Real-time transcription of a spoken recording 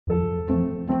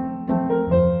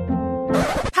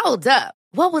Hold up.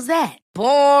 What was that?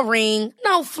 Boring.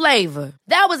 No flavor.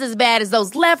 That was as bad as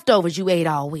those leftovers you ate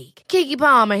all week. Keke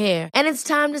Palmer here, and it's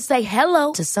time to say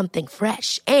hello to something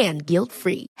fresh and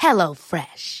guilt-free. Hello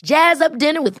Fresh. Jazz up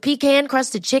dinner with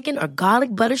pecan-crusted chicken or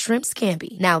garlic butter shrimp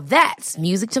scampi. Now that's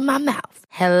music to my mouth.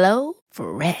 Hello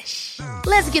Fresh.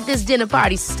 Let's get this dinner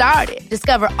party started.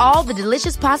 Discover all the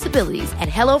delicious possibilities at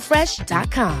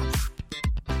hellofresh.com.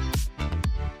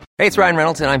 Hey, it's Ryan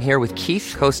Reynolds, and I'm here with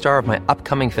Keith, co-star of my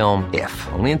upcoming film, If,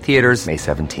 only in theaters May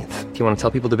 17th. Do you want to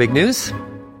tell people the big news?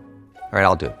 All right,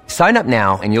 I'll do it. Sign up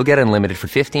now and you'll get unlimited for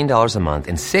 $15 a month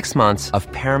and 6 months of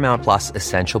Paramount Plus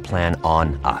Essential Plan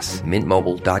on us.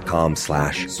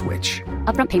 MintMobile.com/switch.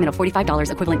 Upfront payment of $45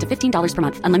 equivalent to $15 per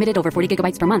month. Unlimited over 40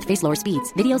 gigabytes per month. Face lower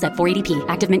speeds. Videos at 480p.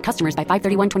 Active Mint customers by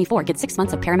 531.24 get 6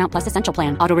 months of Paramount Plus Essential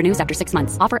Plan. Auto renews after 6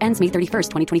 months. Offer ends May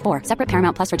 31st, 2024. Separate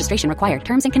Paramount Plus registration required.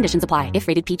 Terms and conditions apply if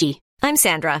rated PG. I'm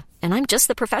Sandra, and I'm just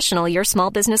the professional your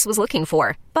small business was looking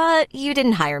for. But you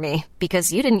didn't hire me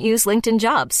because you didn't use LinkedIn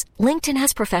Jobs. LinkedIn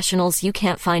has professionals you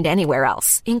can't find anywhere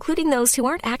else, including those who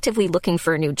aren't actively looking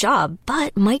for a new job,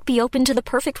 but might be open to the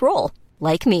perfect role,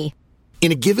 like me.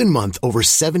 In a given month, over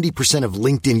 70% of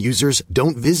LinkedIn users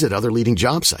don't visit other leading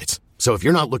job sites. So if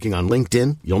you're not looking on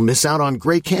LinkedIn, you'll miss out on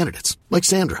great candidates like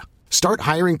Sandra. Start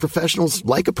hiring professionals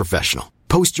like a professional.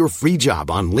 Post your free job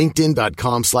on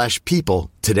linkedin.com/people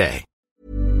today.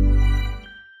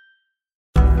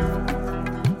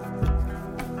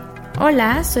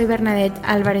 Hola, soy Bernadette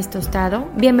Álvarez Tostado.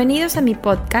 Bienvenidos a mi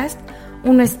podcast,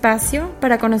 un espacio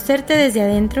para conocerte desde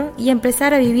adentro y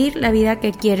empezar a vivir la vida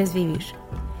que quieres vivir.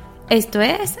 Esto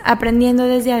es Aprendiendo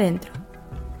desde Adentro.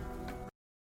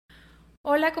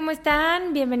 Hola, ¿cómo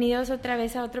están? Bienvenidos otra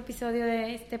vez a otro episodio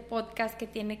de este podcast que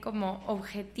tiene como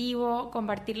objetivo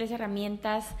compartirles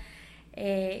herramientas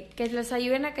que los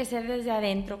ayuden a crecer desde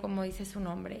adentro, como dice su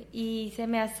nombre. Y se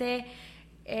me hace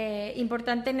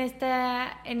importante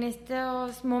en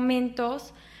estos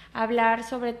momentos hablar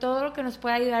sobre todo lo que nos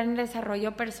puede ayudar en el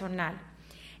desarrollo personal.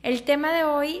 El tema de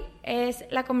hoy es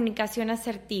la comunicación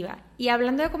asertiva. Y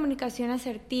hablando de comunicación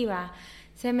asertiva,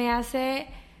 se me hace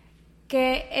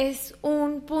que es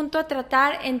un punto a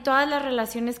tratar en todas las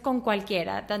relaciones con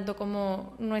cualquiera, tanto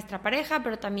como nuestra pareja,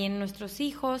 pero también nuestros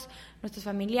hijos, nuestros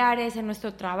familiares, en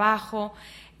nuestro trabajo,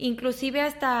 inclusive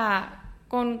hasta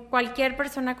con cualquier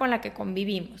persona con la que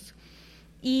convivimos.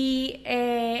 Y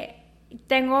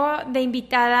tengo de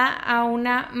invitada a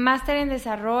una máster en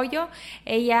desarrollo.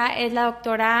 Ella es la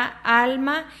doctora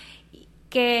Alma,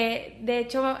 que de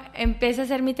hecho empieza a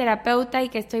ser mi terapeuta y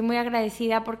que estoy muy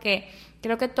agradecida porque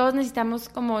creo que todos necesitamos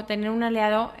como tener un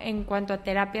aliado en cuanto a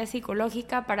terapia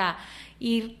psicológica para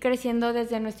ir creciendo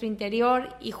desde nuestro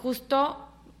interior, y justo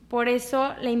por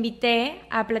eso la invité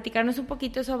a platicarnos un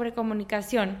poquito sobre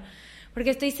comunicación,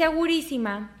 porque estoy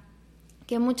segurísima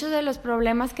que muchos de los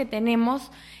problemas que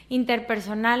tenemos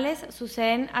interpersonales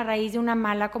suceden a raíz de una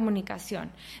mala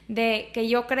comunicación, de que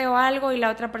yo creo algo y la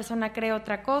otra persona cree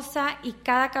otra cosa, y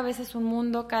cada cabeza es un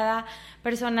mundo, cada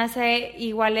persona hace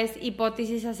iguales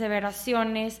hipótesis,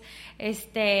 aseveraciones,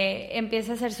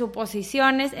 empieza a hacer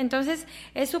suposiciones. Entonces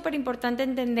es súper importante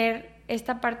entender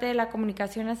esta parte de la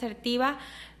comunicación asertiva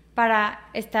para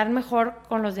estar mejor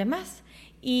con los demás.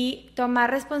 Y tomar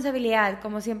responsabilidad,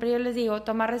 como siempre yo les digo,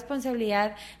 tomar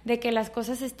responsabilidad de que las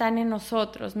cosas están en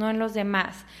nosotros, no en los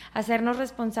demás. Hacernos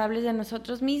responsables de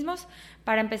nosotros mismos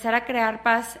para empezar a crear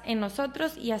paz en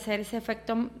nosotros y hacer ese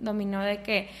efecto dominó de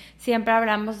que siempre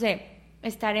hablamos de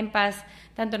estar en paz,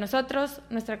 tanto nosotros,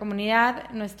 nuestra comunidad,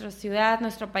 nuestra ciudad,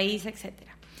 nuestro país,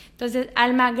 etcétera. Entonces,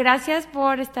 Alma, gracias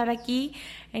por estar aquí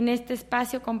en este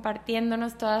espacio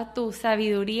compartiéndonos toda tu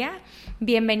sabiduría.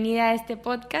 Bienvenida a este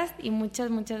podcast y muchas,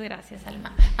 muchas gracias,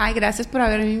 Alma. Ay, gracias por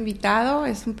haberme invitado.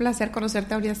 Es un placer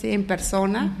conocerte ahora sí en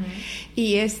persona. Uh-huh.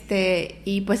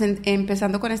 Y pues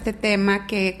empezando con este tema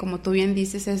que, como tú bien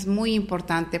dices, es muy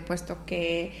importante, puesto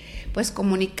que pues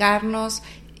comunicarnos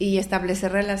y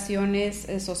establecer relaciones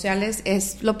sociales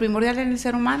es lo primordial en el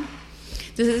ser humano.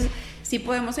 Entonces, sí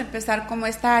podemos empezar como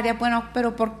esta área, bueno,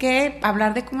 pero ¿por qué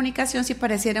hablar de comunicación si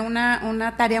pareciera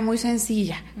una tarea muy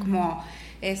sencilla? Como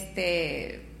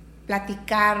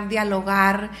platicar,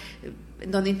 dialogar,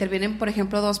 donde intervienen, por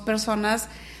ejemplo, dos personas.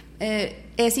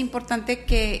 Es importante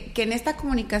que en esta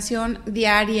comunicación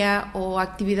diaria o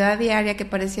actividad diaria que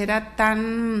pareciera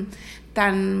tan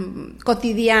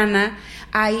cotidiana,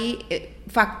 hay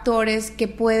factores que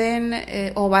pueden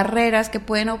o barreras que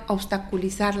pueden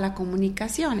obstaculizar la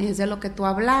comunicación, y es de lo que tú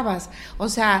hablabas. O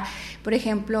sea, por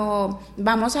ejemplo,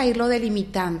 vamos a irlo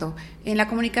delimitando. En la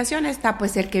comunicación está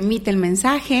pues el que emite el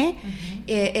mensaje,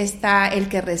 está el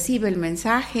que recibe el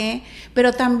mensaje,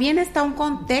 pero también está un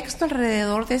contexto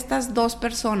alrededor de estas dos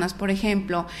personas, por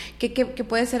ejemplo, que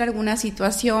puede ser alguna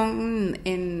situación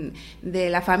de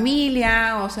la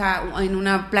familia, o sea, en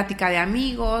una plática de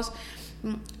amigos.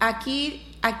 Aquí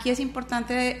es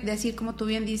importante decir, como tú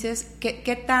bien dices,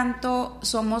 qué tanto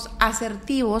somos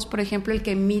asertivos, por ejemplo, el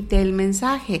que emite el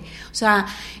mensaje. O sea,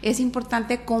 es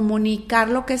importante comunicar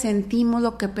lo que sentimos,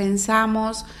 lo que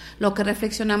pensamos, lo que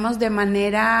reflexionamos de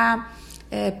manera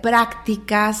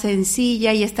práctica,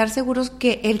 sencilla, y estar seguros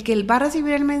que el que va a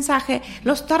recibir el mensaje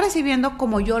lo está recibiendo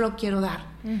como yo lo quiero dar.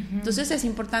 Entonces es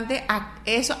importante, a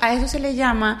eso se le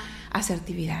llama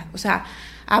asertividad. O sea,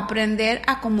 aprender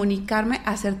a comunicarme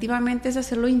asertivamente es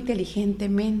hacerlo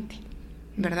inteligentemente,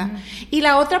 ¿verdad? Y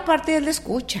la otra parte es la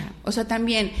escucha. O sea,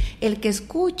 también el que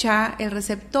escucha, el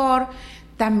receptor,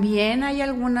 también hay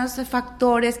algunos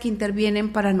factores que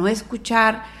intervienen para no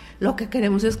escuchar lo que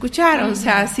queremos escuchar. O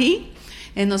sea, ¿sí?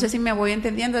 No sé si me voy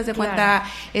entendiendo. Desde cuenta,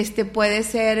 puede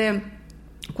ser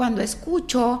cuando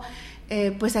escucho,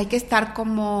 pues hay que estar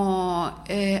como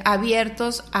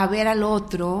abiertos a ver al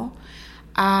otro,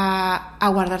 a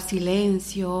guardar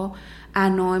silencio, a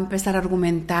no empezar a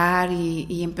argumentar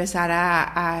y empezar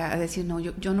a decir, no,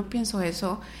 yo no pienso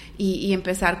eso, y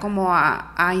empezar como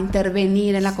a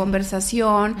intervenir en la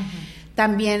conversación.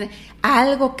 También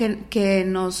algo que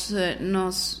nos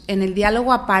en el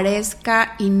diálogo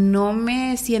aparezca y no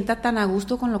me sienta tan a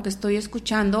gusto con lo que estoy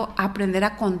escuchando, aprender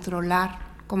a controlar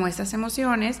como esas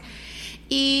emociones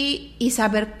y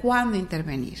saber cuándo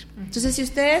intervenir. Entonces, si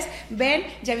ustedes ven,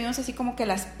 ya vimos así como que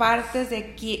las partes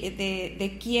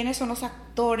de quiénes son los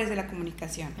actores de la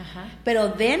comunicación. Pero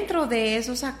dentro de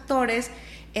esos actores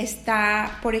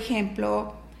está, por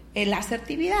ejemplo, la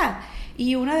asertividad.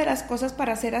 Y una de las cosas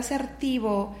para ser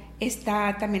asertivo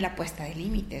está también la puesta de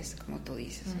límites, como tú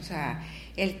dices. O sea,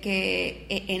 el que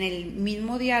en el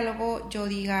mismo diálogo yo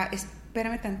diga,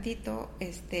 espérame tantito,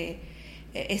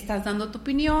 estás dando tu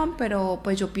opinión, pero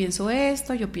pues yo pienso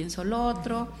esto, yo pienso lo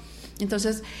otro.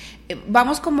 Entonces,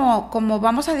 vamos como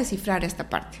vamos a descifrar esta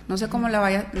parte. No sé cómo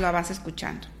la vas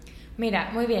escuchando.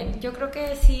 Mira, muy bien. Yo creo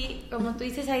que sí, como tú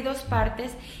dices, hay dos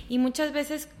partes, y muchas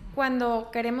veces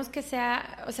cuando queremos que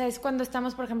sea, o sea, es cuando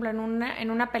estamos, por ejemplo,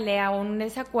 en una pelea o un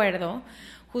desacuerdo,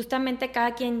 justamente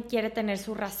cada quien quiere tener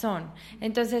su razón.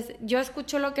 Entonces, yo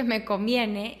escucho lo que me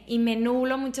conviene y me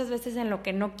nublo muchas veces en lo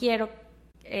que no quiero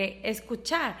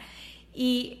escuchar.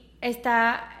 Y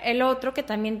está el otro que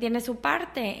también tiene su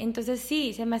parte. Entonces,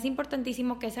 sí, se me hace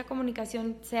importantísimo que esa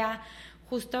comunicación sea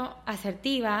justo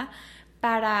asertiva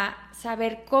para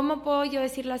saber cómo puedo yo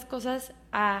decir las cosas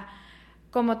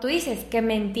como tú dices, que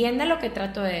me entienda lo que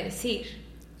trato de decir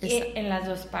en las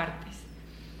dos partes.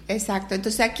 Exacto.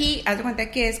 Entonces aquí, haz de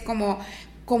cuenta que es como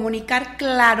comunicar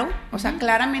claro, o sea,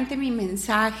 claramente mi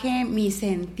mensaje, mi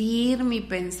sentir, mi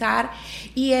pensar,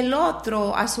 y el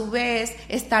otro, a su vez,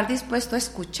 estar dispuesto a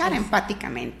escuchar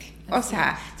empáticamente. O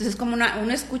sea, entonces es como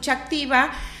una escucha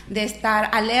activa de estar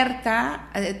alerta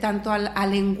tanto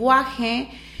al lenguaje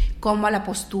como a la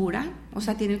postura. O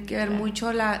sea, tiene que ver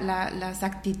mucho las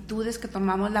actitudes que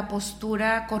tomamos, la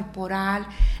postura corporal,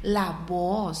 la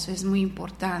voz es muy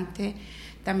importante.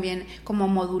 También como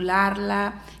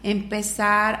modularla,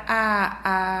 empezar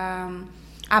a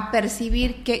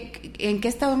percibir en qué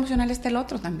estado emocional está el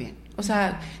otro también. O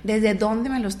sea, desde dónde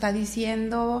me lo está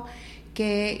diciendo,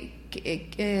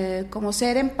 como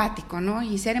ser empático, ¿no?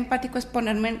 Y ser empático es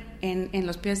ponerme en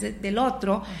los pies del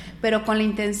otro, pero con la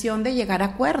intención de llegar a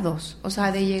acuerdos, o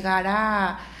sea, de llegar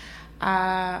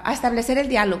a establecer el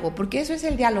diálogo, porque eso es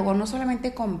el diálogo, no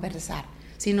solamente conversar,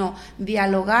 sino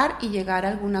dialogar y llegar a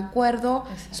algún acuerdo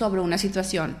sobre una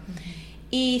situación.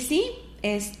 Y sí,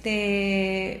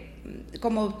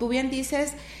 como tú bien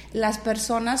dices, las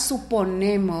personas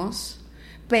suponemos,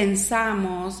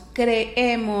 pensamos,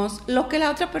 creemos lo que la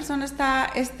otra persona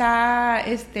está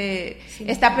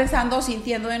pensando o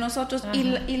sintiendo de nosotros.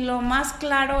 Y lo más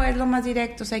claro es lo más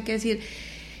directo. O sea, hay que decir,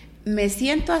 me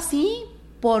siento así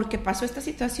porque pasó esta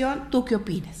situación, ¿tú qué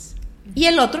opinas? Y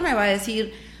el otro me va a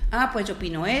decir, pues yo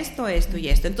opino esto y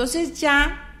esto. Entonces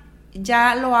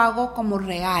ya lo hago como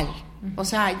real. O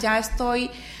sea, ya estoy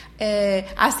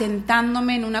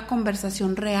asentándome en una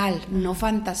conversación real, no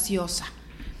fantasiosa.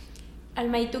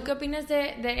 Alma, ¿y tú qué opinas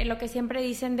de lo que siempre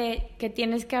dicen de que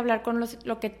tienes que hablar con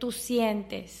lo que tú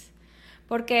sientes?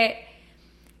 Porque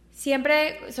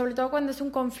siempre, sobre todo cuando es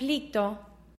un conflicto,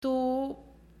 tú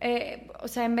o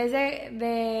sea, en vez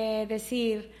de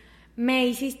decir, me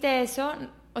hiciste eso,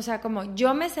 o sea, como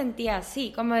yo me sentía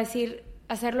así, como decir,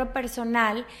 hacerlo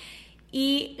personal.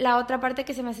 Y la otra parte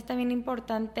que se me hace también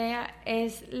importante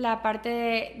es la parte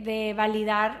de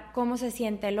validar cómo se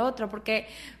siente el otro, porque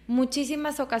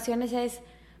muchísimas ocasiones es,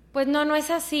 pues no es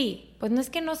así, pues no es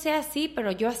que no sea así,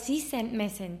 pero yo así me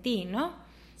sentí, ¿no?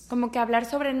 Como que hablar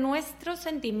sobre nuestro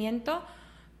sentimiento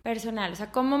personal, o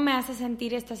sea, cómo me hace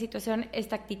sentir esta situación,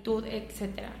 esta actitud,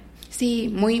 etcétera. Sí,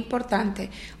 muy importante.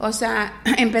 O sea,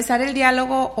 empezar el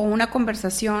diálogo o una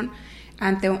conversación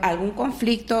ante algún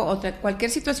conflicto o cualquier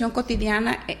situación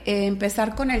cotidiana,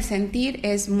 empezar con el sentir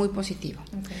es muy positivo.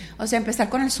 Okay. O sea, empezar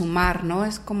con el sumar, ¿no?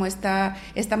 Es como esta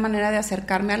manera de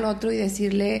acercarme al otro y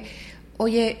decirle,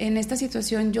 oye, en esta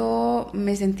situación yo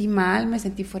me sentí mal, me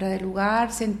sentí fuera de lugar,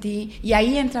 y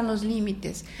ahí entran los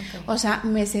límites. Okay. O sea,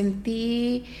 me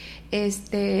sentí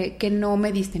que no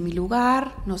me diste mi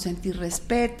lugar, no sentí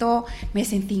respeto, me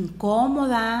sentí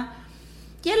incómoda.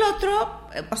 Y el otro,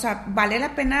 o sea, vale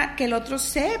la pena que el otro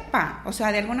sepa, o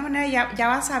sea, de alguna manera ya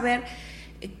va a saber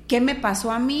qué me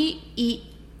pasó a mí y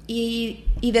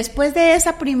después de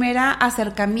ese primer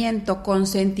acercamiento,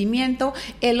 consentimiento,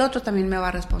 el otro también me va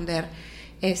a responder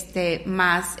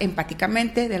más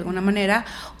empáticamente, de alguna manera,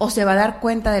 o se va a dar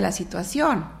cuenta de la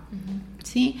situación, uh-huh.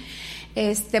 ¿Sí?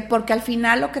 Porque al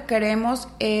final lo que queremos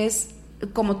es,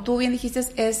 como tú bien dijiste,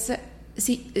 es...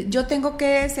 Sí, yo tengo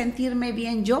que sentirme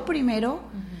bien yo primero,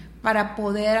 uh-huh. para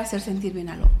poder hacer sentir bien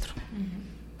al otro.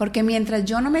 Uh-huh. Porque mientras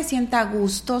yo no me sienta a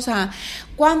gusto, o sea,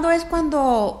 ¿cuándo es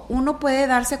cuando uno puede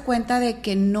darse cuenta de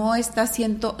que no ha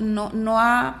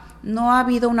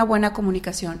habido una buena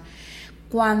comunicación?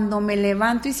 Cuando me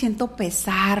levanto y siento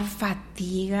pesar,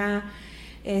 fatiga,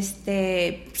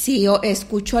 si yo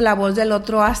escucho la voz del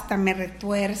otro hasta me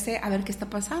retuerce, a ver qué está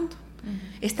pasando. Uh-huh.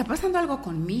 Está pasando algo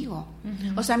conmigo.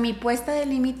 Uh-huh. O sea, mi puesta de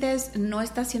límites no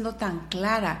está siendo tan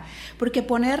clara, porque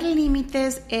poner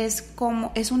límites es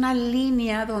una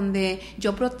línea donde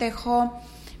yo protejo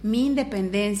mi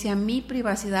independencia, mi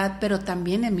privacidad, pero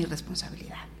también es mi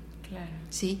responsabilidad. Claro.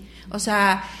 ¿Sí? O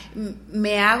sea,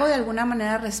 me hago de alguna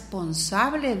manera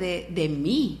responsable de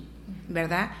mí,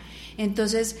 ¿verdad?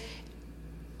 Entonces,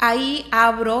 ahí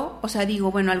abro, o sea, digo,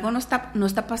 bueno, algo no está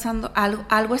pasando,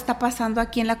 algo está pasando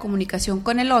aquí en la comunicación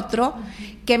con el otro,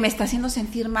 uh-huh. que me está haciendo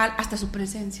sentir mal hasta su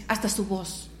presencia, hasta su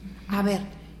voz. Uh-huh. A ver,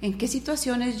 ¿en qué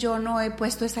situaciones yo no he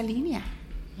puesto esa línea?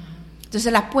 Uh-huh.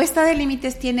 Entonces, la puesta de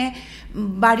límites tiene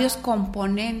varios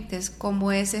componentes,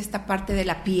 como es esta parte de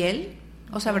la piel,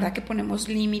 o sea, ¿verdad que ponemos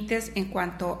límites en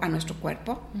cuanto a nuestro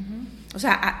cuerpo? Uh-huh. O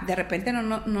sea, de repente no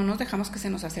nos dejamos que se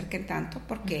nos acerquen tanto,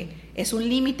 porque uh-huh. es un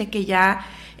límite que ya,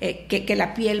 que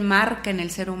la piel marca en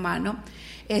el ser humano.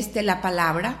 La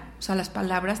palabra, o sea, las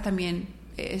palabras también,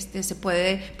 se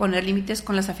puede poner límites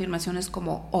con las afirmaciones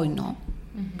como, hoy no,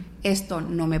 uh-huh. esto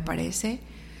no me parece.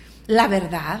 La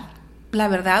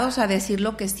verdad, o sea, decir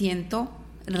lo que siento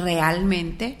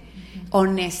realmente,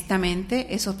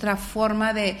 honestamente, es otra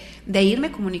forma de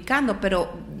irme comunicando,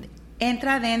 pero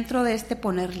entra dentro de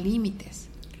poner límites.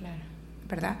 Claro.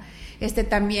 ¿Verdad?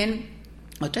 También,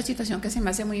 otra situación que se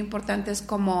me hace muy importante es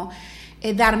como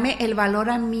darme el valor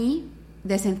a mí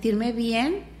de sentirme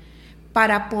bien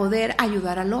para poder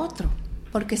ayudar al otro.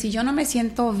 Porque si yo no me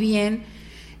siento bien,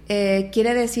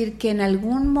 quiere decir que en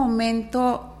algún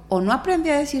momento o no aprendí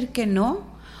a decir que no,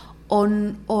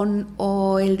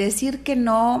 o el decir que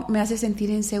no me hace sentir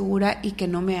insegura y que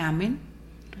no me amen,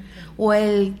 okay. o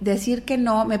el decir que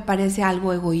no me parece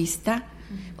algo egoísta.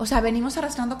 Uh-huh. O sea, venimos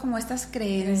arrastrando como estas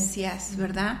creencias,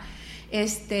 ¿verdad?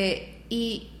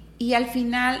 Y al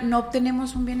final no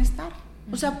obtenemos un bienestar.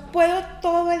 Uh-huh. O sea, puedo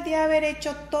todo el día haber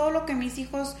hecho todo lo que mis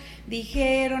hijos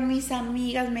dijeron, mis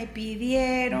amigas me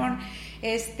pidieron,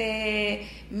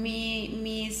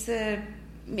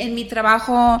 en mi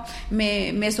trabajo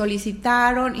me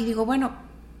solicitaron, y digo, bueno,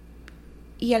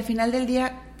 y al final del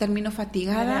día termino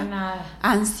fatigada,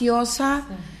 ansiosa.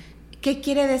 Sí. ¿Qué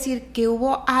quiere decir? Que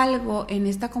hubo algo en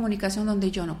esta comunicación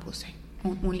donde yo no puse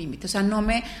un límite, o sea, no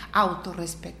me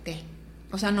autorrespeté,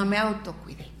 o sea, no me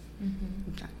autocuidé.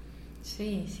 Uh-huh.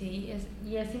 Sí,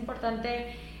 y es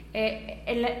importante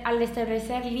al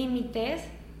establecer límites,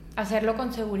 hacerlo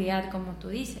con seguridad, como tú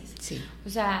dices. Sí. O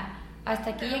sea,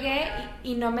 hasta aquí llegué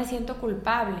y no me siento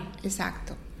culpable.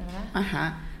 Exacto. ¿Verdad?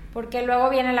 Ajá. Porque luego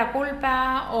viene la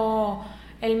culpa o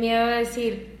el miedo de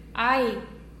decir, ay,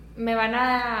 me van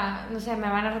a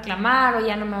reclamar o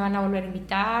ya no me van a volver a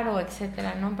invitar o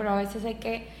etcétera, ¿no? Pero a veces hay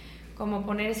que como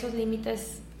poner esos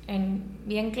límites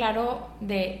bien claro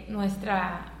de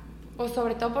o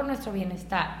sobre todo por nuestro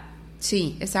bienestar.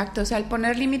 Sí, exacto. O sea, el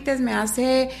poner límites me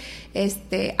hace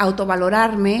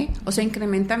autovalorarme, o sea,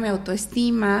 incrementa mi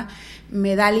autoestima,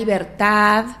 me da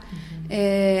libertad,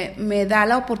 me da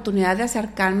la oportunidad de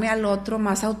acercarme al otro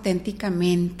más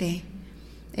auténticamente.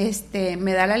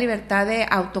 Me da la libertad de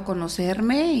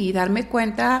autoconocerme y darme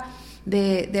cuenta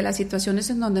de las situaciones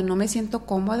en donde no me siento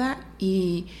cómoda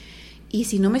y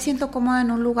si no me siento cómoda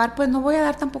en un lugar, pues no voy a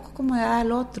dar tampoco comodidad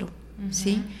al otro,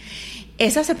 ¿sí?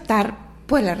 Es aceptar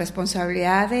pues la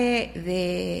responsabilidad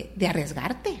de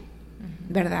arriesgarte,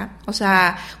 ¿verdad? O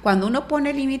sea, cuando uno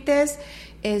pone límites,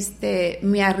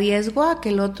 me arriesgo a que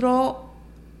el otro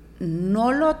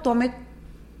no lo tome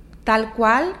tal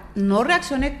cual, no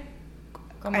reaccione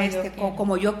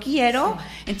como yo quiero.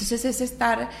 Sí. Entonces es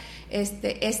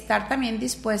estar también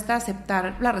dispuesta a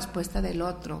aceptar la respuesta del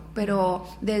otro, pero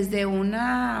desde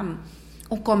una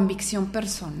convicción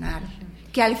personal,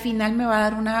 que al final me va a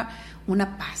dar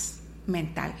una paz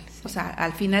mental. Sí. O sea,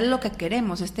 al final lo que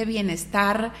queremos,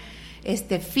 bienestar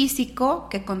físico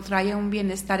que contrae a un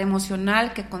bienestar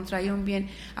emocional, que contrae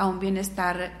a un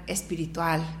bienestar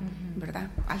espiritual, ¿verdad?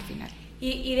 Al final.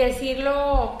 Y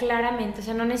decirlo claramente, o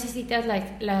sea, no necesitas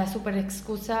la super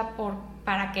excusa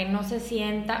para que no se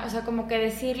sienta, o sea, como que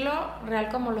decirlo real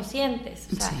como lo sientes,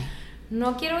 o sea, sí.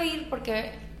 No quiero ir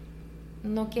porque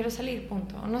no quiero salir,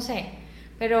 punto, no sé,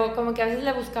 pero como que a veces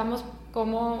le buscamos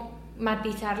cómo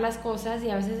matizar las cosas y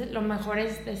a veces lo mejor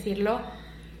es decirlo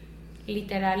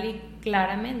literal y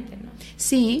claramente, ¿no?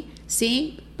 Sí,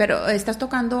 pero estás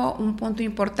tocando un punto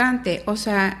importante, o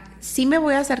sea, sí me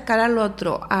voy a acercar al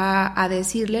otro a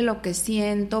decirle lo que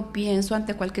siento, pienso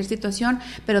ante cualquier situación,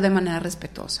 pero de manera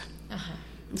respetuosa. Ajá.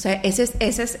 O sea, esa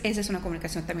es una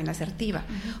comunicación también asertiva.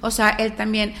 Uh-huh. O sea, el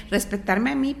también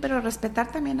respetarme a mí, pero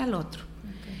respetar también al otro.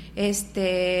 Okay.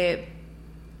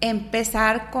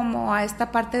 Empezar como a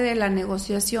esta parte de la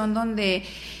negociación donde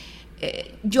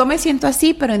yo me siento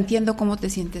así, pero entiendo cómo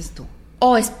te sientes tú.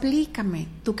 O explícame,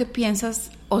 tú qué piensas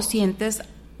o sientes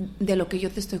de lo que yo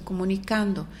te estoy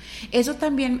comunicando. Eso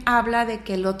también habla de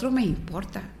que el otro me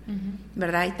importa,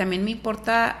 ¿verdad? Y también me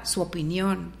importa su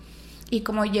opinión. Y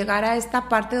como llegar a esta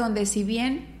parte donde si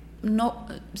bien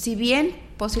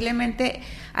posiblemente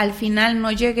al final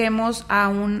no lleguemos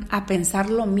a pensar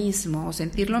lo mismo o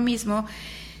sentir lo mismo,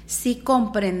 sí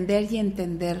comprender y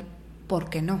entender por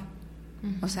qué no.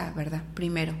 O sea, ¿verdad?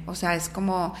 Primero, o sea, es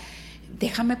como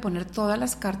déjame poner todas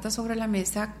las cartas sobre la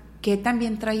mesa, qué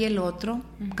también trae el otro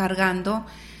cargando,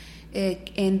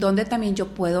 en donde también yo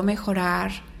puedo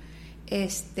mejorar,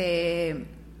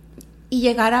 y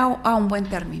llegar a un buen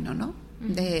término, ¿no?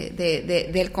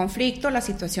 Del conflicto, la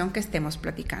situación que estemos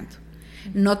platicando.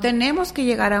 No tenemos que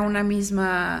llegar a una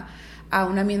misma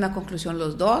conclusión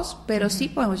los dos, pero sí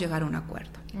podemos llegar a un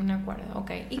acuerdo. Un acuerdo,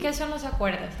 ok. ¿Y qué son los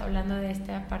acuerdos, hablando de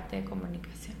esta parte de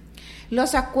comunicación?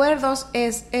 Los acuerdos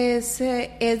es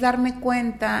darme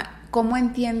cuenta cómo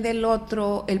entiende el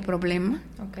otro el problema,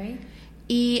 okay,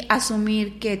 y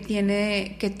asumir que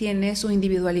tiene su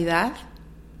individualidad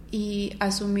y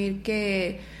asumir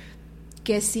que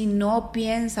si no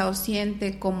piensa o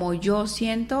siente como yo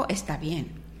siento, está bien.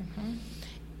 Uh-huh.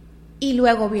 Y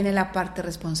luego viene la parte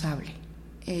responsable.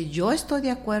 Yo estoy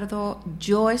de acuerdo,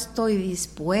 yo estoy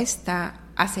dispuesta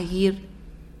a seguir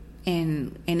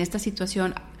en esta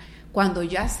situación cuando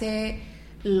ya sé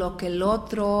lo que el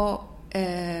otro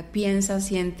piensa,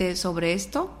 siente sobre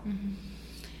esto. Uh-huh.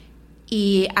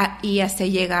 y hasta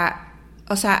llega,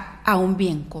 o sea, a un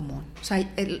bien común. O sea,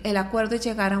 el acuerdo es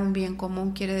llegar a un bien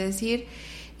común, quiere decir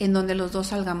en donde los dos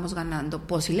salgamos ganando,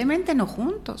 posiblemente no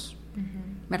juntos,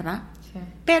 uh-huh, ¿verdad? Sí.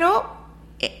 Pero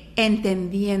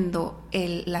entendiendo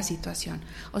la situación.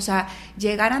 O sea,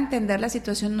 llegar a entender la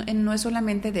situación no es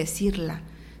solamente decirla,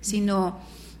 sino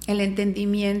el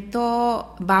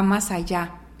entendimiento va más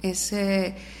allá. Es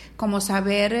como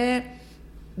saber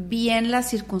bien las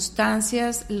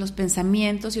circunstancias, los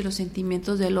pensamientos y los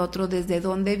sentimientos del otro, desde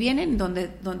dónde vienen,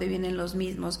 dónde vienen los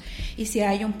mismos, y si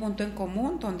hay un punto en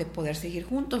común donde poder seguir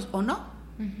juntos o no.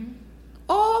 Uh-huh.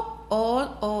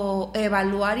 O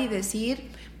evaluar y decir,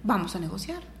 vamos a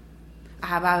negociar.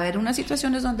 Va a haber unas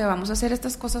situaciones donde vamos a hacer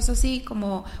estas cosas así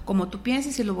como tú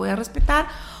pienses y lo voy a respetar,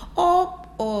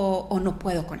 o no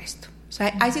puedo con esto. O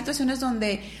sea, hay situaciones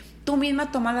donde tú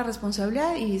misma tomas la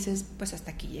responsabilidad y dices, pues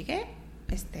hasta aquí llegué,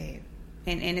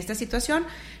 en esta situación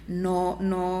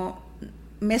no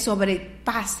me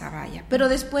sobrepasa, vaya. Pero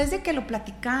después de que lo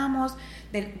platicamos,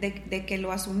 de que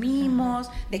lo asumimos,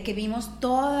 uh-huh, de que vimos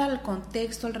todo el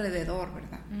contexto alrededor,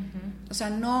 ¿verdad? Uh-huh. O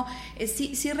sea,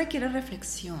 sí requiere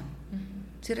reflexión. Uh-huh.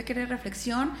 Sí requiere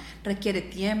reflexión, requiere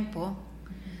tiempo,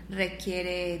 uh-huh,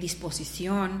 requiere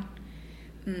disposición,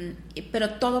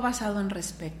 pero todo basado en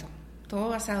respeto. todo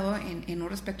basado en un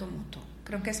respeto mutuo.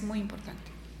 Creo que es muy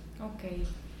importante. Ok.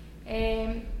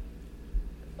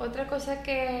 Otra cosa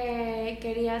que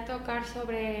quería tocar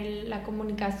sobre la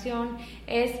comunicación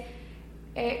es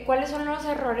 ¿cuáles son los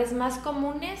errores más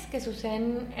comunes que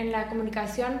suceden en la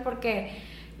comunicación? Porque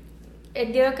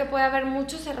entiendo que puede haber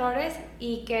muchos errores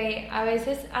y que a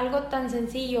veces algo tan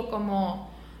sencillo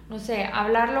como, no sé,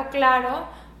 hablarlo claro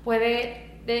puede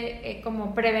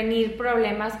como prevenir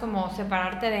problemas como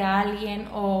separarte de alguien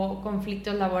o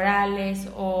conflictos laborales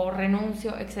o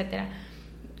renuncio, etcétera.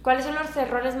 ¿Cuáles son los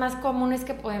errores más comunes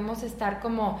que podemos estar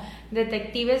como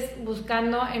detectives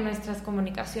buscando en nuestras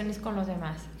comunicaciones con los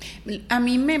demás? A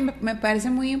mí me parece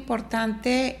muy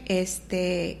importante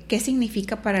qué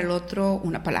significa para el otro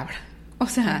una palabra. O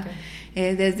sea,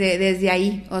 okay. Desde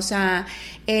ahí, o sea,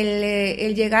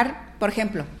 el llegar, por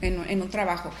ejemplo, en un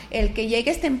trabajo, el que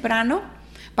llegues temprano,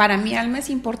 para mí, Alma, es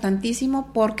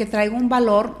importantísimo porque traigo un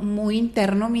valor muy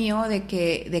interno mío de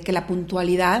que la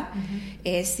puntualidad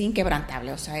es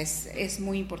inquebrantable, o sea, es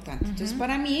muy importante. Entonces,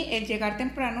 para mí, el llegar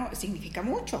temprano significa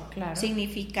mucho. Claro.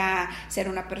 Significa ser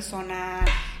una persona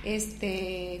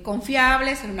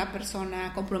confiable, ser una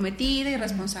persona comprometida y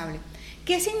responsable.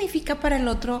 ¿Qué significa para el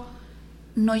otro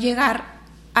no llegar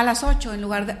a las 8 en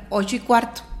lugar de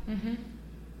 8:15?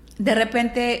 De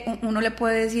repente uno le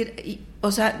puede decir,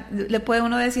 o sea, le puede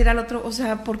uno decir al otro, o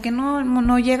sea, ¿por qué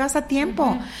no llegas a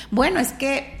tiempo? Bueno, es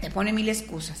que te pone mil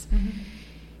excusas.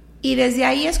 Y desde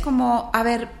ahí es como, a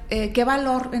ver, ¿qué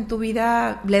valor en tu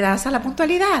vida le das a la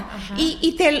puntualidad?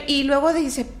 Y luego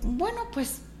dice, bueno,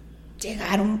 pues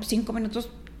llegaron 5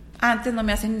 minutos antes, no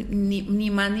me hacen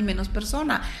ni más ni menos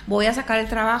persona, voy a sacar el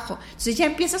trabajo. Entonces ya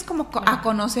empiezas como a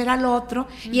conocer al otro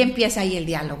y empieza ahí el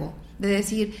diálogo. De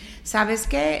decir, ¿sabes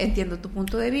qué? Entiendo tu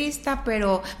punto de vista,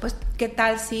 pero pues, ¿qué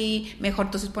tal si mejor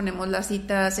entonces ponemos las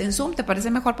citas en Zoom? ¿Te parece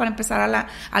mejor para empezar a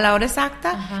la hora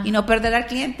exacta y no perder al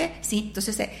cliente? Sí,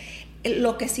 entonces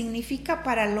lo que significa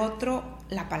para el otro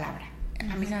la palabra.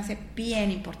 A mí se me hace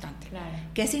bien importante. Claro.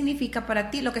 ¿Qué significa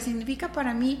para ti? Lo que significa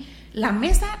para mí, la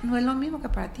mesa no es lo mismo que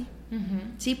para ti.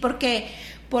 Sí, porque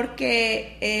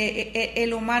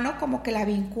el humano como que la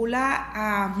vincula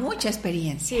a mucha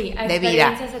experiencia de vida. Sí, a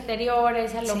experiencias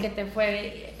anteriores, a lo que te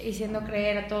fue diciendo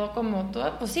creer, a todo como,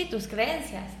 todo, pues sí, tus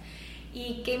creencias.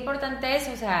 Y qué importante es,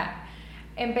 o sea,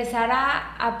 empezar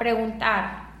a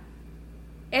preguntar.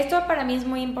 Esto para mí es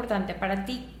muy importante. Para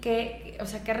ti, ¿qué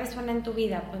resuena en tu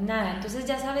vida? Pues nada, entonces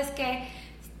ya sabes que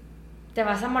te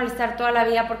vas a molestar toda la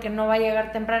vida porque no va a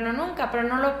llegar temprano nunca, pero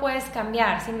no lo puedes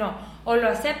cambiar, sino o lo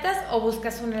aceptas o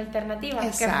buscas una alternativa.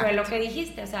 Exacto. Que fue lo que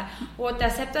dijiste, o sea, o te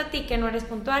acepto a ti que no eres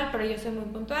puntual, pero yo soy muy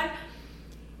puntual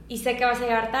y sé que vas a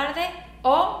llegar tarde,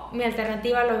 o mi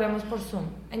alternativa lo vemos por Zoom.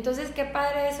 Entonces, qué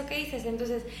padre eso que dices.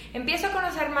 Entonces, empiezo a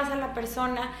conocer más a la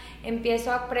persona,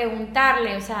 empiezo a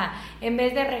preguntarle, o sea, en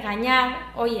vez de regañar,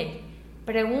 oye,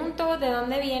 pregunto de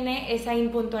dónde viene esa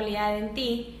impuntualidad en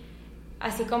ti,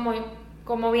 así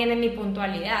como viene mi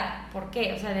puntualidad, ¿por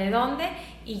qué? O sea, ¿de dónde?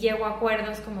 Y llego a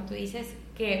acuerdos, como tú dices,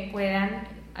 que puedan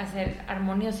hacer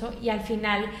armonioso, y al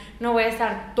final no voy a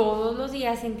estar todos los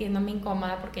días sintiéndome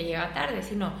incómoda porque llega tarde,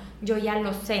 sino yo ya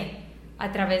lo sé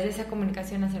a través de esa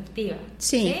comunicación asertiva.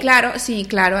 Sí, claro,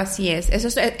 así es.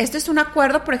 Esto es un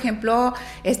acuerdo, por ejemplo,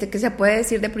 que se puede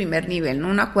decir de primer nivel, ¿no?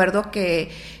 Un acuerdo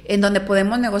en donde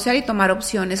podemos negociar y tomar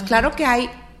opciones. Claro que hay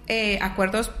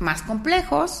acuerdos más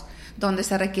complejos, donde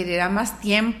se requerirá más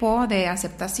tiempo de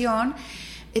aceptación.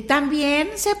 También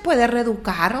se puede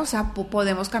reeducar, o sea,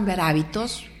 podemos cambiar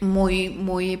hábitos muy,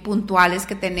 muy puntuales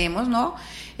que tenemos, ¿no?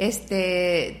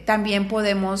 También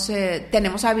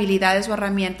tenemos habilidades o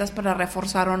herramientas para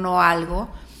reforzar o no algo.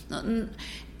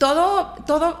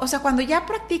 Todo, o sea, cuando ya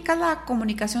practicas la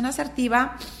comunicación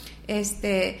asertiva,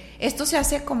 esto se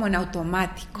hace como en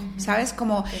automático, ¿sabes?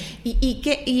 Como,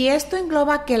 y esto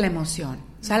engloba que la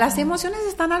emoción. O sea, las emociones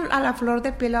están a la flor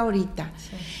de piel ahorita.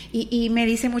 Sí. Y me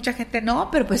dice mucha gente,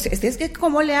 no, pero pues es que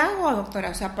 ¿cómo le hago, doctora?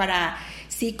 O sea, para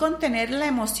sí contener la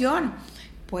emoción,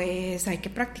 pues hay que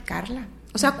practicarla.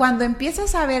 O sea, cuando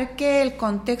empiezas a ver que el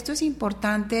contexto es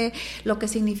importante, lo que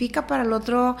significa para el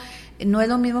otro no es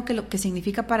lo mismo que lo que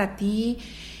significa para ti,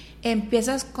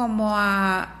 empiezas como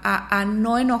a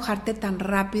no enojarte tan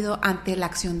rápido ante la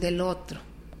acción del otro.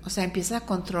 O sea, empiezas a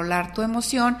controlar tu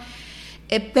emoción.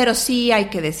 Pero sí hay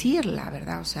que decirla,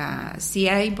 ¿verdad? O sea, sí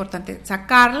es importante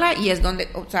sacarla, y es donde,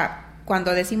 o sea,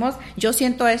 cuando decimos yo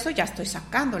siento eso, ya estoy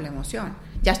sacando la emoción,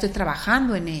 ya estoy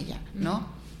trabajando en ella, ¿no?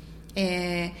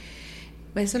 Eso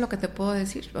es lo que te puedo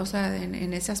decir, o sea,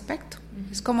 en ese aspecto.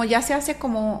 Es como ya se hace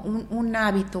como un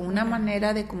hábito, una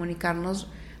manera de comunicarnos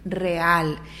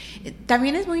real.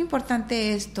 También es muy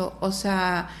importante esto, o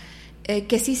sea,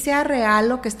 que sí sea real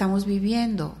lo que estamos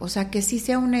viviendo, o sea, que sí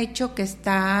sea un hecho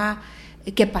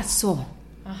que pasó.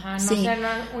 Ajá, no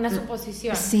sea una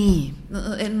suposición. Sí,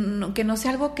 que no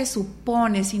sea algo que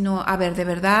supone, sino, a ver, de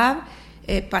verdad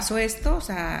pasó esto, o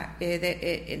sea,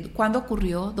 ¿cuándo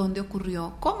ocurrió? ¿Dónde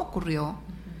ocurrió? ¿Cómo ocurrió?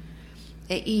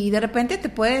 Y de repente te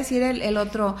puede decir el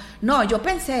otro, no, yo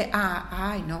pensé,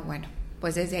 no, bueno,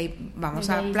 pues desde ahí vamos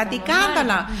a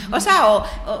platicándola. O sea,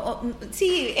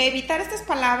 sí, evitar estas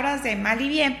palabras de mal y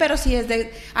bien, pero sí es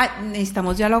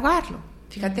necesitamos dialogarlo.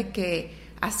 Fíjate que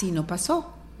así no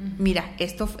pasó. Mira,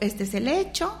 este es el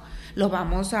hecho, lo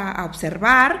vamos a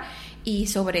observar y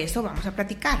sobre eso vamos a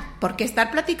platicar. Porque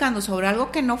estar platicando sobre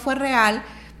algo que no fue real,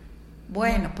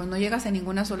 bueno, pues no llegas a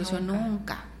ninguna solución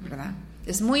nunca, ¿verdad?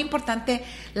 Es muy importante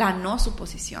la no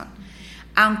suposición.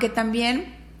 Aunque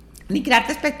también ni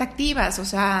crearte expectativas, o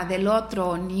sea, del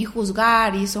otro, ni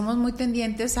juzgar, y somos muy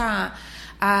tendientes a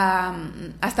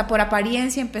hasta por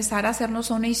apariencia empezar a hacernos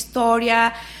una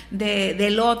historia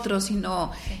del otro,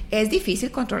 sino es difícil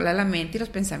controlar la mente y los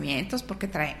pensamientos porque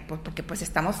pues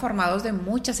estamos formados de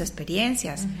muchas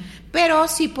experiencias, pero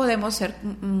sí podemos ser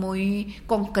muy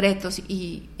concretos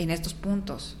y en estos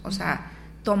puntos, o sea,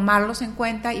 tomarlos en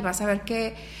cuenta y vas a ver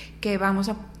que vamos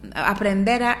a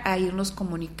aprender a irnos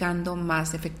comunicando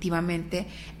más efectivamente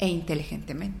e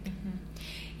inteligentemente.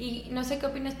 Y no sé qué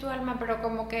opinas tú, Alma, pero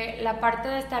como que la parte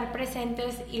de estar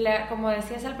presentes y como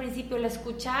decías al principio, la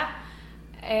escucha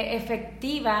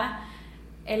efectiva,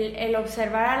 el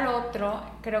observar al otro,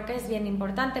 creo que es bien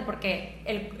importante porque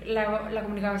la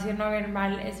comunicación no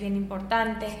verbal es bien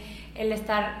importante, el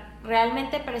estar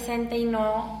realmente presente y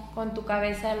no con tu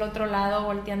cabeza al otro lado,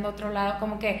 volteando a otro lado,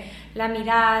 como que la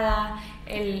mirada,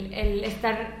 el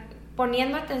estar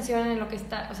poniendo atención en lo que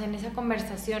está, o sea, en esa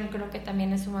conversación, creo que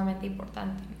también es sumamente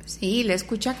importante. Sí, la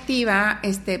escucha activa,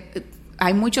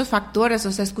 hay muchos factores,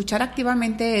 o sea, escuchar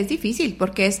activamente es difícil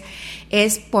porque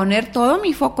es poner todo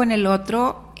mi foco en el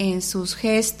otro, en sus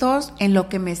gestos, en lo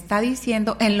que me está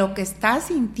diciendo, en lo que está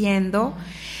sintiendo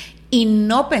y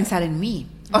no pensar en mí.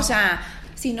 O sea,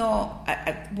 sino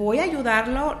voy a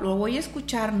ayudarlo, lo voy a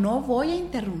escuchar, no voy a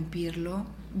interrumpirlo,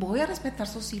 voy a respetar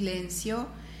su silencio.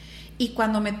 Y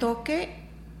cuando me toque,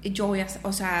 yo voy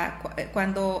o sea,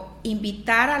 cuando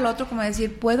invitar al otro, como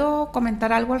decir, ¿puedo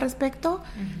comentar algo al respecto?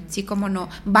 Sí, cómo no.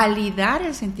 Validar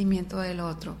el sentimiento del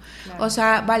otro. Claro. O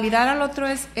sea, validar al otro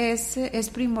es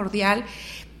primordial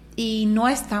y no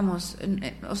estamos,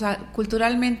 o sea,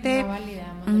 culturalmente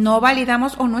no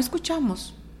validamos o no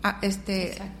escuchamos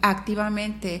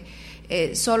activamente.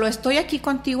 Solo estoy aquí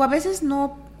contigo, a veces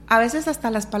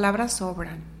hasta las palabras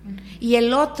sobran. Y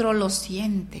el otro lo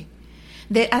siente.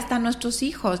 Hasta nuestros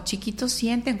hijos chiquitos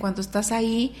sienten cuando estás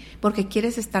ahí porque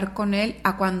quieres estar con él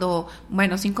a cuando,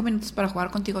 5 minutos para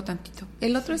jugar contigo tantito.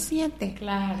 El otro siente.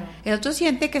 Claro. El otro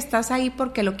siente que estás ahí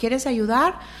porque lo quieres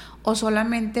ayudar o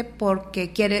solamente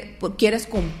porque quieres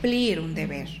cumplir un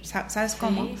deber. ¿Sabes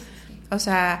cómo? Sí. O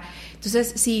sea,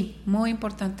 entonces sí, muy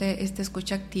importante esta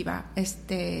escucha activa.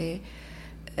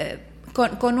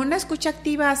 Con una escucha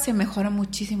activa se mejora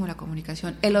muchísimo la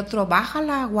comunicación. El otro baja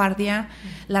la guardia,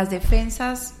 las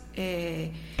defensas,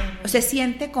 se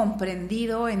siente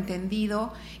comprendido,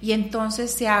 entendido, y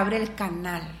entonces se abre el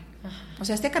canal. O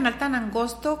sea, este canal tan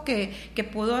angosto que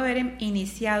pudo haber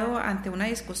iniciado ante una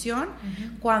discusión,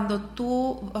 cuando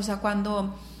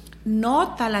cuando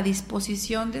nota la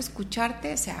disposición de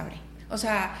escucharte, se abre. O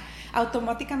sea,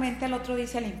 automáticamente el otro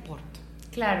dice, le importo.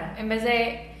 Claro, en vez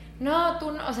de... No,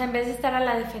 tú no, o sea, en vez de estar a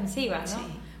la defensiva, ¿no? Sí,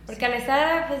 porque al estar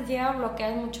a la defensiva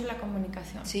bloqueas mucho la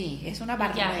comunicación. Sí, es una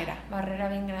barrera. Barrera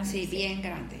bien grande. Sí, bien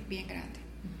grande, bien grande.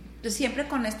 Entonces, siempre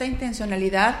con esta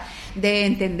intencionalidad de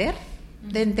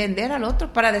entender al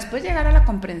otro, para después llegar a la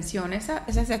comprensión. Esa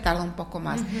se tarda un poco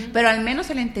más, pero al menos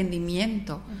el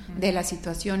entendimiento de la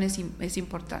situación es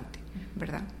importante,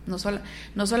 ¿verdad?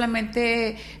 No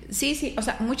solamente, sí, o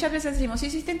sea, muchas veces decimos,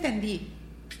 sí te entendí,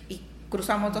 y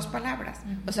cruzamos dos palabras.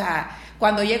 O sea,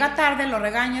 cuando llega tarde lo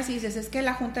regañas y dices, es que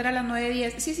la junta era a las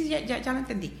 9:10. Sí, ya lo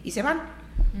entendí. Y se van.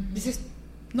 Dices,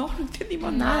 no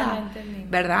entendimos nada. No entendimos.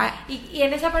 ¿Verdad? Y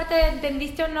en esa parte,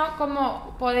 ¿entendiste o no?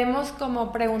 Como podemos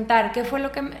como preguntar, ¿qué fue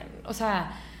lo que,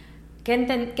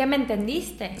 ¿qué me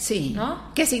entendiste? Sí.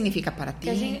 ¿No? ¿Qué significa para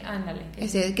ti? Ándale.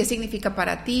 ¿Qué significa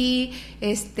para ti?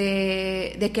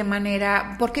 ¿De qué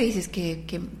manera? ¿Por qué dices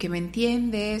que me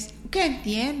entiendes? ¿Qué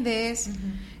entiendes?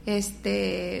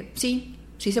 Sí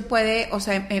se puede, o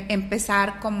sea,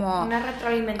 empezar como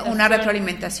una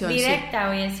retroalimentación sí. Directa,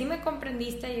 oye, sí me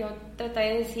comprendiste, yo traté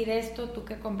de decir esto, tú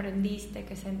qué comprendiste,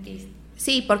 qué sentiste.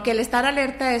 Sí, porque el estar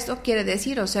alerta, eso quiere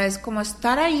decir, o sea, es como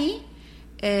estar ahí,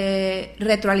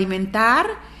 retroalimentar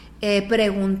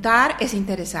Preguntar es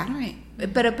interesarme,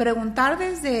 pero preguntar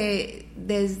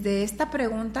desde esta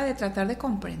pregunta de tratar de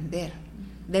comprender,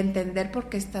 de entender por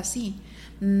qué está así,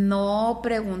 no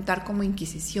preguntar como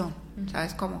inquisición,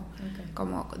 ¿sabes cómo? Okay.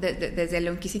 Como desde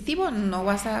lo inquisitivo no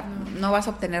vas a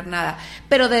obtener nada,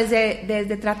 pero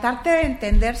desde tratarte de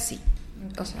entender, sí,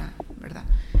 o sea, ¿verdad?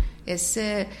 Es,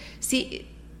 sí,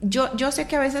 yo sé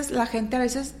que a veces la gente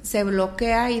se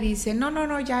bloquea y dice,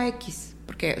 no, ya X,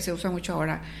 porque se usa mucho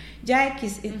ahora, ya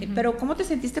X, pero ¿cómo te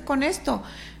sentiste con esto?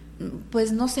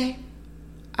 Pues no sé,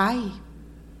 ahí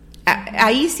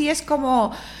sí es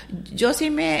como, yo sí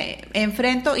me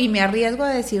enfrento y me arriesgo a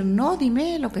decir, no,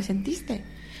 dime lo que sentiste.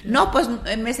 No, pues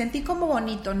me sentí como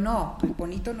bonito. No, pues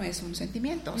bonito no es un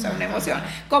sentimiento, o sea, una emoción.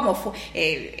 Como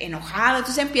enojado.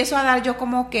 Entonces empiezo a dar yo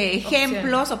como que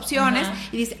ejemplos, opciones,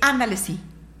 y dice, ándale, sí.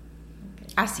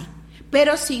 Okay. Así.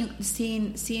 Pero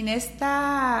sin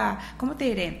esta, ¿cómo te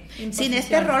diré? Sin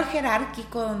este rol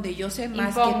jerárquico donde yo sé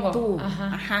más que tú.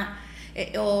 Ajá.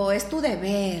 O es tu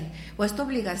deber, o es tu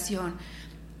obligación.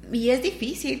 Y es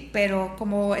difícil, pero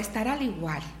como estar al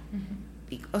igual.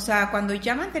 O sea, cuando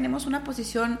ya mantenemos una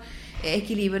posición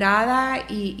equilibrada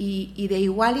y de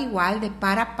igual a igual, de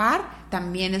par a par,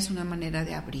 también es una manera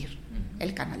de abrir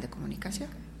el canal de comunicación.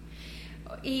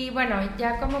 Y bueno,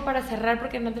 ya como para cerrar,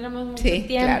 porque no tenemos mucho tiempo,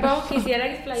 claro. Quisiera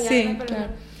explayarme, pero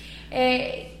claro.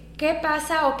 ¿Qué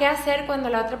pasa o qué hacer cuando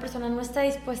la otra persona no está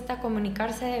dispuesta a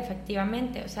comunicarse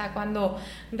efectivamente? O sea, cuando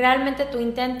realmente tú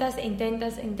intentas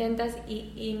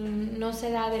y no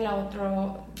se da del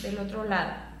otro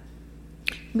lado.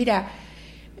 Mira,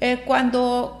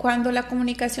 cuando la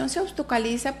comunicación se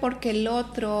obstaculiza porque el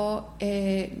otro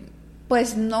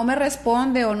pues no me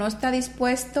responde o no está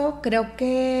dispuesto, creo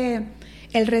que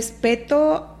el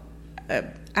respeto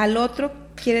al otro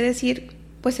quiere decir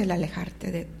pues el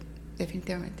alejarte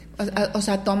definitivamente. O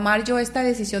sea, tomar yo esta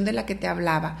decisión de la que te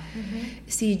hablaba.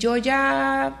 Si yo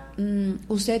ya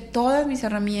usé todas mis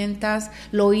herramientas,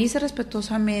 lo hice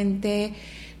respetuosamente,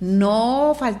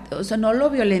 no lo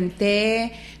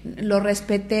violenté, lo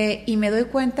respeté y me doy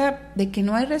cuenta de que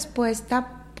no hay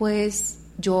respuesta, pues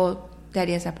yo te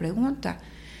haría esa pregunta.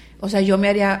 O sea, yo me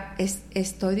haría,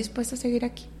 ¿estoy dispuesta a seguir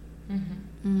aquí?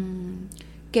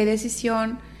 ¿Qué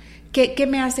decisión? ¿Qué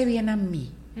me hace bien a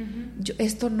mí?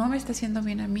 Esto no me está haciendo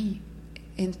bien a mí.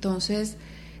 Entonces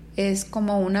es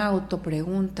como una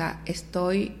autopregunta.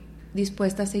 ¿Estoy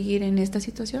dispuesta a seguir en esta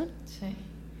situación? Sí.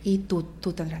 Y tú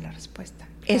tendrás la respuesta.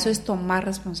 Claro. Eso es tomar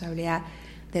responsabilidad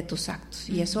de tus actos.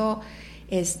 Y eso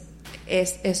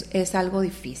es algo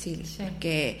difícil,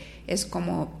 porque es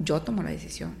como yo tomo la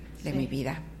decisión de mi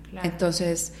vida. Claro.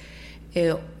 Entonces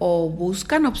o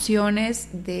buscan opciones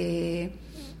de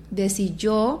si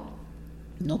yo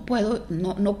no puedo,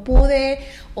 no pude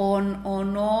o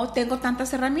no tengo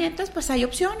tantas herramientas, pues hay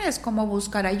opciones como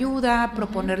buscar ayuda,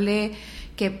 proponerle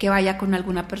que vaya con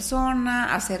alguna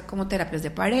persona, hacer como terapias de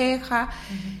pareja.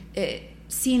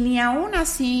 Si ni aún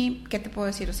así, ¿qué te puedo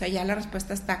decir? O sea, ya la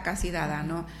respuesta está casi dada,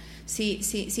 ¿no?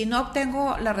 Si no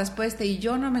obtengo la respuesta y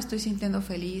yo no me estoy sintiendo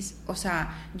feliz, o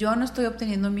sea, yo no estoy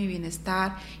obteniendo mi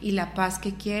bienestar y la paz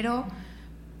que quiero,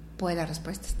 pues la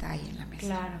respuesta está ahí en la mesa.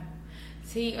 Claro.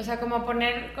 Sí, o sea, como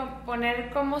poner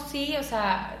como sí, o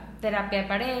sea, terapia de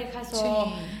parejas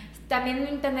o también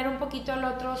entender un poquito al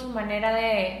otro, su manera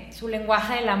su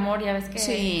lenguaje del amor, ya ves que...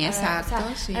 Sí, exacto.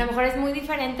 O sea, a lo mejor es muy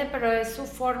diferente, pero es su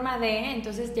forma de,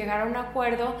 entonces, llegar a un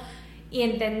acuerdo y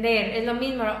entender. Es lo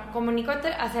mismo, comunícate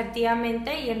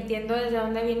asertivamente y entiendo desde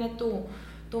dónde viene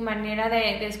tu manera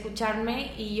de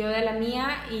escucharme y yo de la mía,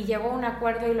 y llego a un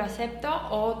acuerdo y lo acepto,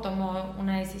 o tomo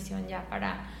una decisión ya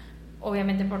para...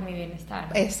 obviamente por mi bienestar.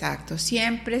 Exacto,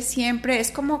 siempre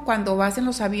es como cuando vas en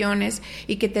los aviones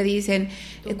y que te dicen,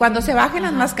 cuando se bajen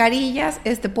las mascarillas,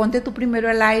 ponte tú primero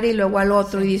al aire y luego al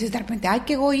otro, y dices de repente, ay,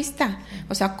 qué egoísta.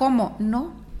 O sea, ¿cómo?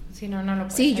 No. Si no lo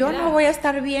puedes Si yo no voy a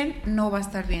estar bien, no va a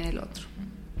estar bien el otro.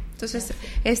 Entonces,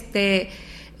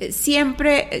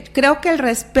 siempre creo que el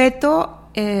respeto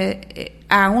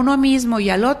a uno mismo y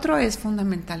al otro es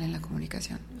fundamental en la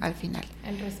comunicación, al final.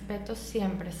 El respeto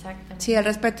siempre, exactamente. Sí, el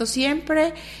respeto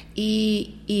siempre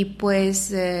y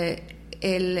pues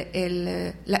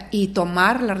y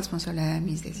tomar la responsabilidad de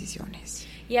mis decisiones.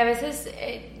 Y a veces,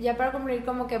 ya para concluir,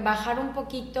 como que bajar un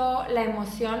poquito la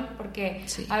emoción, porque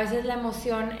a veces la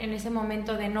emoción en ese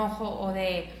momento de enojo o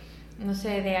de, no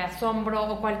sé, de asombro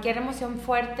o cualquier emoción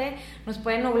fuerte nos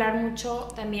puede nublar mucho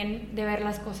también de ver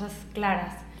las cosas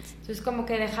claras. Entonces, como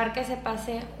que dejar que se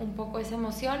pase un poco esa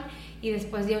emoción y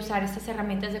después de usar estas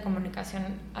herramientas de comunicación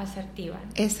asertiva,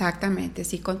 ¿no? Exactamente,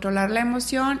 sí, controlar la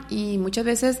emoción, y muchas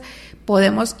veces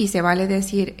podemos y se vale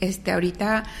decir,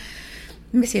 ahorita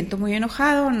me siento muy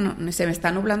enojado, se me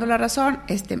está nublando la razón,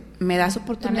 me das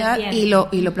oportunidad y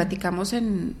lo platicamos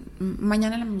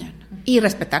mañana en la mañana. Y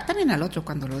respetar también al otro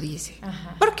cuando lo dice.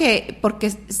 Ajá. Porque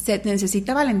se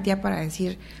necesita valentía para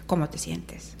decir cómo te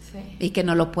sientes. Sí. Y que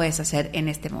no lo puedes hacer en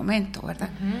este momento, ¿verdad?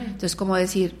 Uh-huh. Entonces, como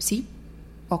decir, sí,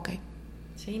 ok.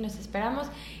 Sí, nos esperamos,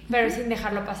 pero sin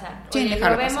dejarlo pasar. Oye,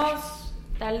 lo vemos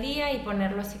tal día y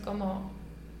ponerlo así como...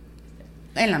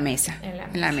 En la mesa,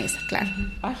 claro.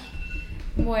 Ay.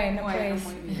 Bueno, pues...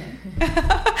 Muy bien.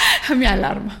 Mi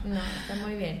alarma. No, está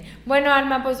muy bien. Bueno,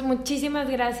 Alma, pues muchísimas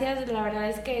gracias. La verdad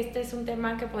es que este es un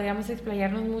tema que podríamos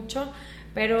explayarnos mucho,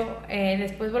 pero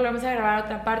después volvemos a grabar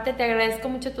otra parte. Te agradezco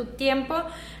mucho tu tiempo.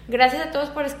 Gracias a todos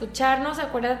por escucharnos.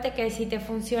 Acuérdate que si te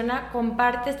funciona,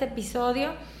 comparte este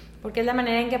episodio, porque es la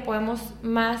manera en que podemos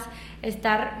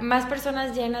estar más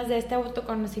personas llenas de este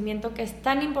autoconocimiento que es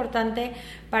tan importante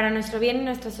para nuestro bien y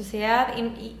nuestra sociedad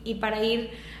y para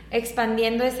ir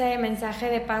expandiendo ese mensaje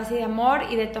de paz y de amor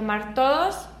y de tomar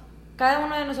cada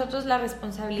uno de nosotros la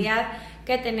responsabilidad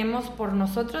que tenemos por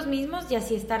nosotros mismos y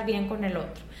así estar bien con el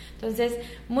otro. Entonces,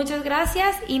 muchas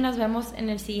gracias y nos vemos en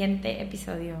el siguiente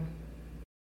episodio.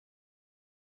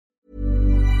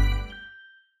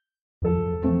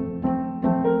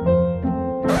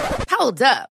 Hold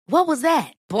up. What was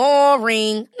that?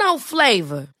 Boring. No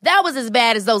flavor. That was as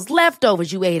bad as those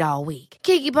leftovers you ate all week.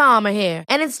 Keke Palmer here,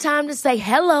 and it's time to say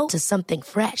hello to something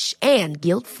fresh and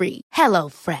guilt-free. Hello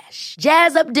Fresh.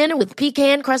 Jazz up dinner with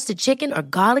pecan-crusted chicken or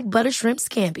garlic butter shrimp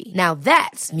scampi. Now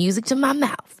that's music to my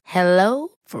mouth. Hello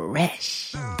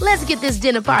Fresh. Let's get this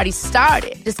dinner party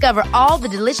started. Discover all the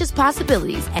delicious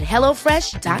possibilities at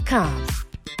HelloFresh.com.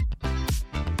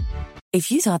 If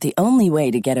you thought the only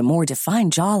way to get a more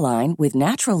defined jawline with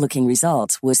natural-looking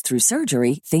results was through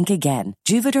surgery, think again.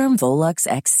 Juvederm Volux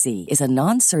XC is a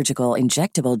non-surgical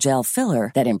injectable gel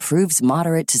filler that improves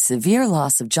moderate to severe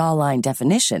loss of jawline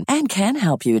definition and can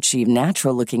help you achieve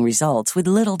natural-looking results with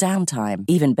little downtime.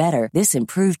 Even better, this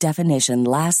improved definition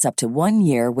lasts up to 1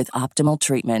 year with optimal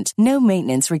treatment. No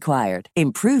maintenance required.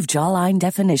 Improve jawline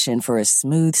definition for a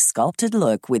smooth, sculpted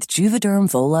look with Juvederm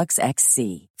Volux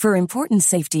XC. For important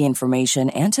safety information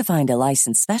and to find a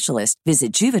licensed specialist,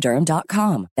 visit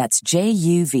Juvederm.com. That's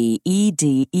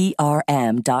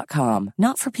Juvederm.com.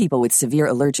 Not for people with severe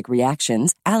allergic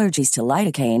reactions, allergies to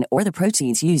lidocaine, or the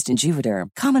proteins used in Juvederm.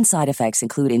 Common side effects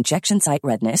include injection site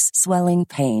redness, swelling,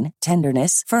 pain,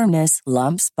 tenderness, firmness,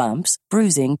 lumps, bumps,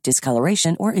 bruising,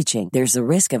 discoloration, or itching. There's a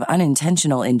risk of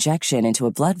unintentional injection into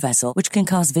a blood vessel, which can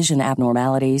cause vision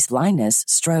abnormalities, blindness,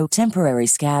 stroke, temporary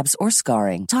scabs, or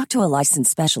scarring. Talk to a licensed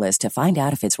specialist to find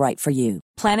out if it's right for you.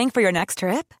 Planning for your next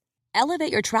trip?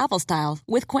 Elevate your travel style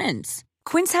with Quince.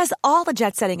 Quince has all the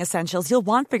jet-setting essentials you'll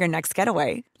want for your next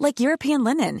getaway, like European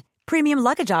linen, premium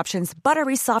luggage options,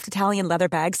 buttery soft Italian leather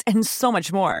bags, and so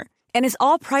much more. And is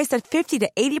all priced at 50 to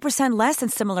 80% less than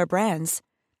similar brands.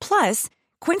 Plus,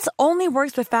 Quince only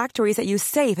works with factories that use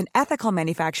safe and ethical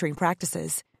manufacturing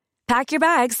practices. Pack your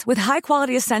bags with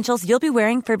high-quality essentials you'll be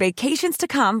wearing for vacations to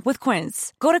come with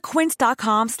Quince. Go to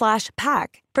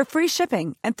quince.com/pack for free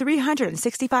shipping and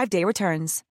 365-day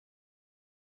returns.